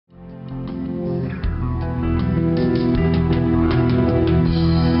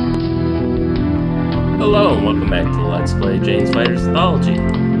welcome back to Let's Play Jane's Fighter's Anthology.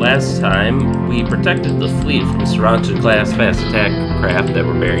 Last time, we protected the fleet from Sriracha-class fast attack craft that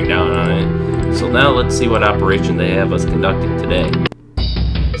were bearing down on it. So now let's see what operation they have us conducting today.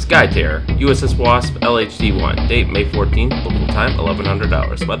 Sky Terror, USS Wasp, LHD-1. Date, May 14th, local time, 1100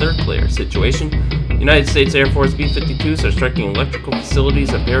 hours. Weather, clear. Situation, United States Air Force B-52s are striking electrical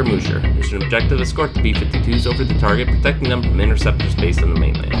facilities at Paramushir. Mission objective, escort the B-52s over the target, protecting them from interceptors based on the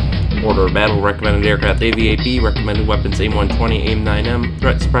mainland. Order of battle, recommended aircraft AV-8B, recommended weapons AIM-120, AIM-9M,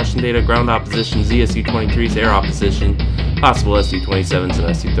 threat suppression data, ground opposition, ZSU-23s, air opposition, possible SU-27s and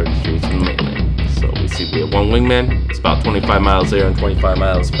SU-33s from the mainland. So we see we have one wingman, it's about 25 miles there and 25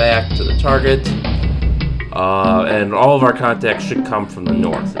 miles back to the target. And all of our contacts should come from the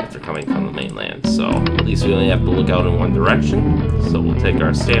north if they're coming from the mainland. So at least we only have to look out in one direction. So we'll take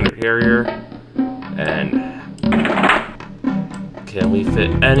our standard Harrier and... Can we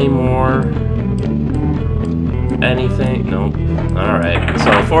fit any more? Anything? Nope. Alright,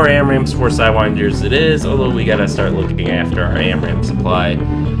 so 4 AMRAAMs, 4 Sidewinders it is, although we gotta start looking after our AMRAAM supply,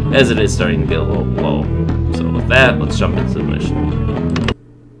 as it is starting to get a little low. So with that, let's jump into the mission.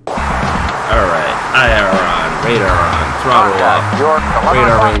 Alright, IR on, radar on, throttle off,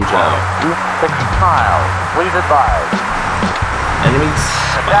 radar range out. 6 miles, please advise. Enemies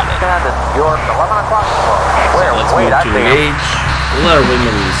spotted. York, 11 o'clock. So let's move to engage. We'll let our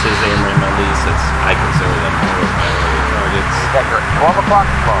wingman use his AMRAAM at least, since I consider them more priority targets.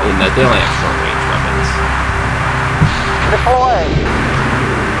 In that they only have short range weapons. Deploy!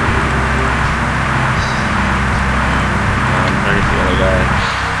 Target the other guy.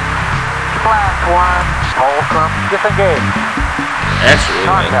 Class 1, Wholesome, disengage. Actually,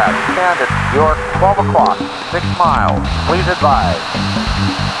 contact, Standard, York, 12 o'clock, 6 miles, please advise.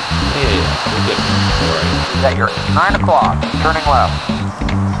 Yeah, we're good. Alright. At your 9 o'clock, turning left.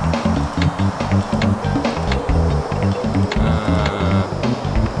 Okay,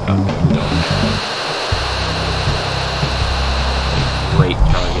 we don't have great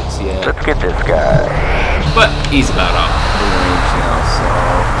targets yet. Let's get this guy. But he's about up in range now, so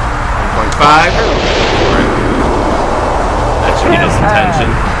 1.5. That should get us attention.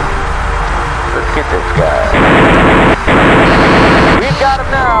 Let's get this guy. We've got him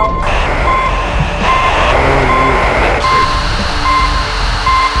now.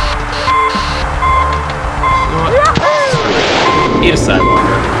 Eat a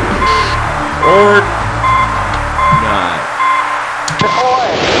Sidewinder. Or not. Deploy.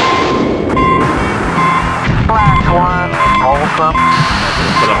 Class 1, Wholesome. Not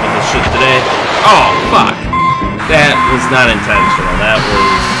gonna put up with this shit today. Oh, fuck. That was not intentional. That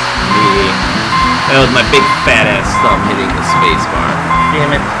was me. That was my big fat ass thumb hitting the space bar.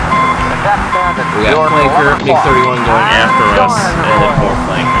 Damn it. We got Flanker, Big 31 going after us, and then more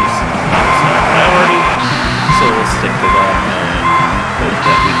Flankers. That's our priority. So we'll stick to that and hope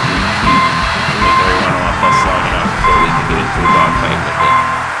that we can keep Big 31 off us long enough so we can get into a dogfight with it.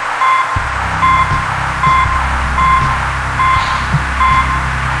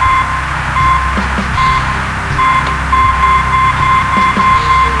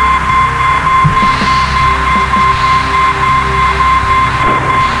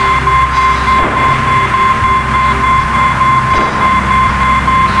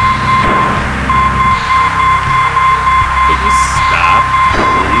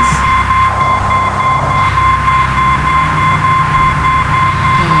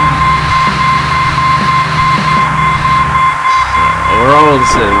 We're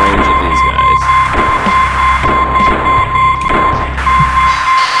almost in range of these guys.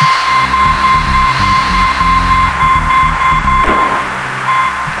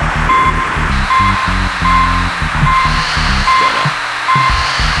 Got it.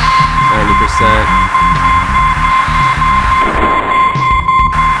 90%.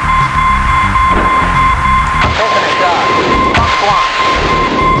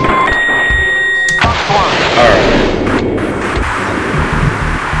 Alright.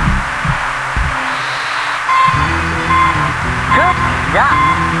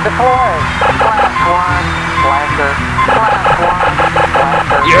 Deploy. Class 1, Flanker. Class 1,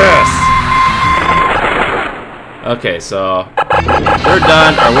 Flanker. Yes! Okay, so we're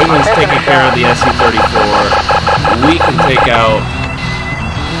done. Our wingman's taking care of the SU-34. We can take out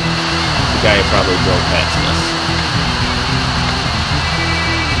the guy who probably drove past us.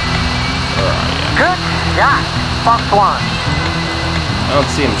 Where are you? Good shot. Fox 1. I don't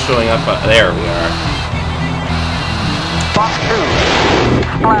see him showing up. There we are. Fox 2.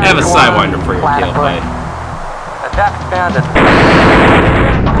 Have a Sidewinder for your kill fight. Attack standard.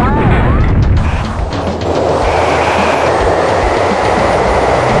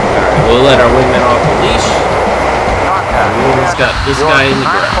 Alright, we'll let our wingman off the leash. got this guy in the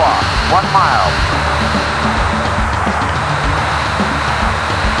ground. 1 mile.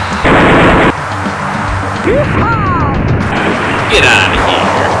 Get out of here.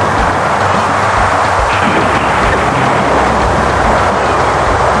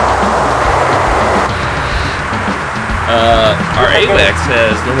 Our AWACS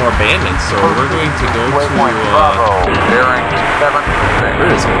has no more bandits, so we're going to go to, bearing 7.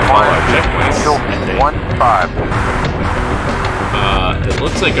 we're just going to follow our checkpoints, I think. 1-5. It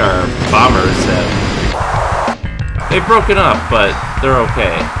looks like our bombers they've broken up, but they're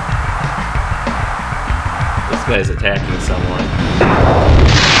okay. This guy's attacking someone.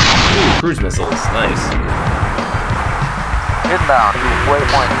 Ooh, cruise missiles, nice. Inbound to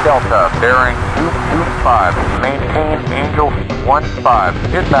waypoint Delta, bearing 225. Maintain Angel 15.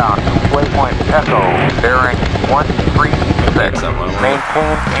 Inbound to waypoint Echo, bearing 136. That's someone.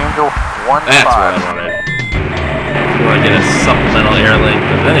 Maintain Angel 15. That's what I wanted. If you want to get a supplemental air link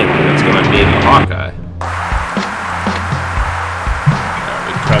with anyone, it's going to be the Hawkeye. Alright,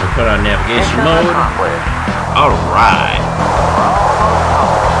 we can try to put on navigation mode. Alright.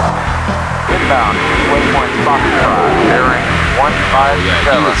 Inbound to waypoint Foxtrot, bearing 157. Yeah,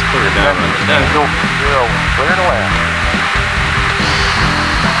 he was clear down on the deck. Angel 0, clear to land.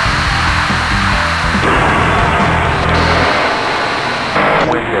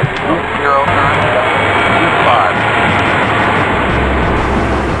 Wind at 20 knots, 25.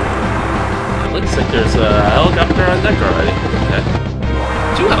 It looks like there's a helicopter on deck already. Okay.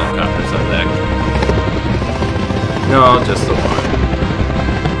 2 helicopters on deck. No, just the one.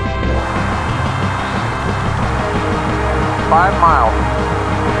 5 miles.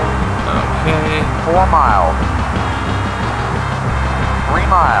 Okay. 4 miles. 3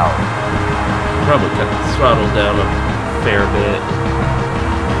 miles. Probably cut the throttle down a fair bit.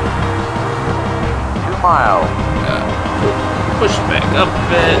 2 miles. Push it back up a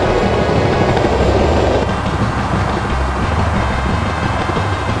bit.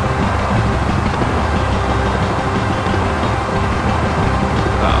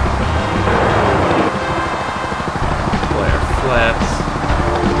 Flare flaps.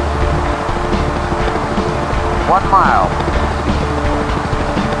 1 mile.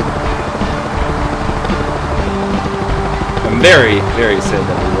 I'm very, very sad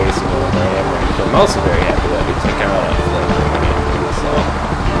that we're wasting all of our ammo, but I'm also very happy that we took out a flamethrower in this all.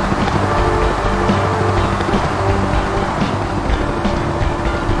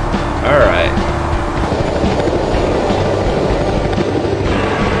 Alright.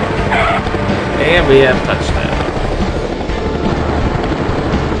 And we have touchdown.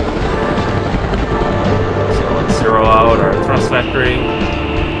 So let's zero out our thrust factory.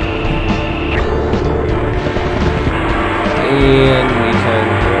 And we can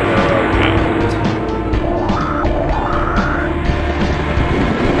turn around.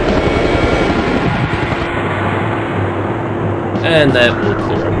 And that will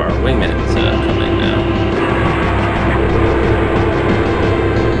clear up our wingmen coming now.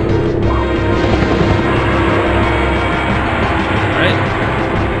 Alright.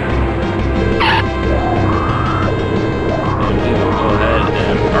 And we will go ahead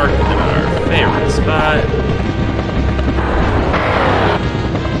and park in our favorite spot.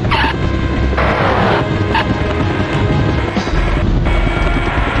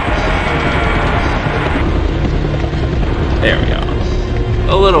 There we go.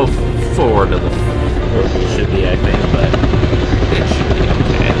 A little forward of the where we should be, I think, but it should be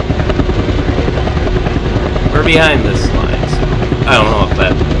okay. We're behind this line, so I don't know if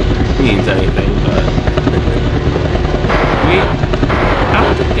that means anything, but I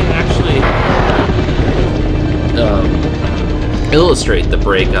don't think they actually illustrate the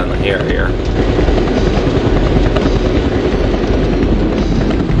brake on the air here.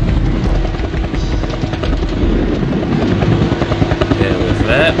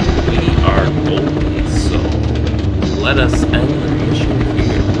 That we are golden, so let us end the mission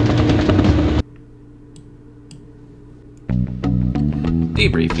here.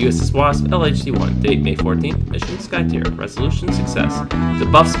 Debrief, USS Wasp, LHD-1, date May 14th, mission Sky Tier, resolution success. The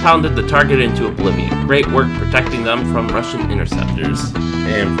Buffs pounded the target into oblivion. Great work protecting them from Russian interceptors.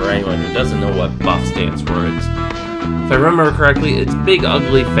 And for anyone who doesn't know what Buff stands for, it's, if I remember correctly, it's Big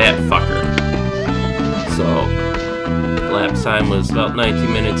Ugly Fat Fucker. So elapsed time was about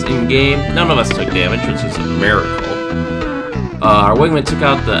 19 minutes in-game. None of us took damage, which is a miracle. Our wingman took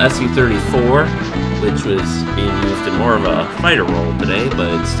out the Su-34, which was being used in more of a fighter role today, but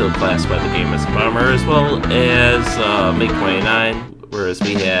it's still classed by the game as a bomber, as well as MiG-29, whereas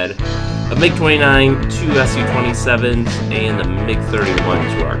we had a MiG-29, 2 Su-27s, and a MiG-31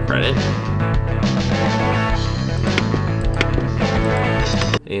 to our credit.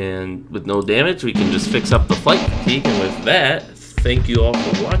 And with no damage, we can just fix up the flight fatigue. And with that, thank you all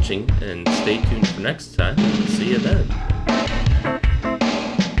for watching, and stay tuned for next time. See you then.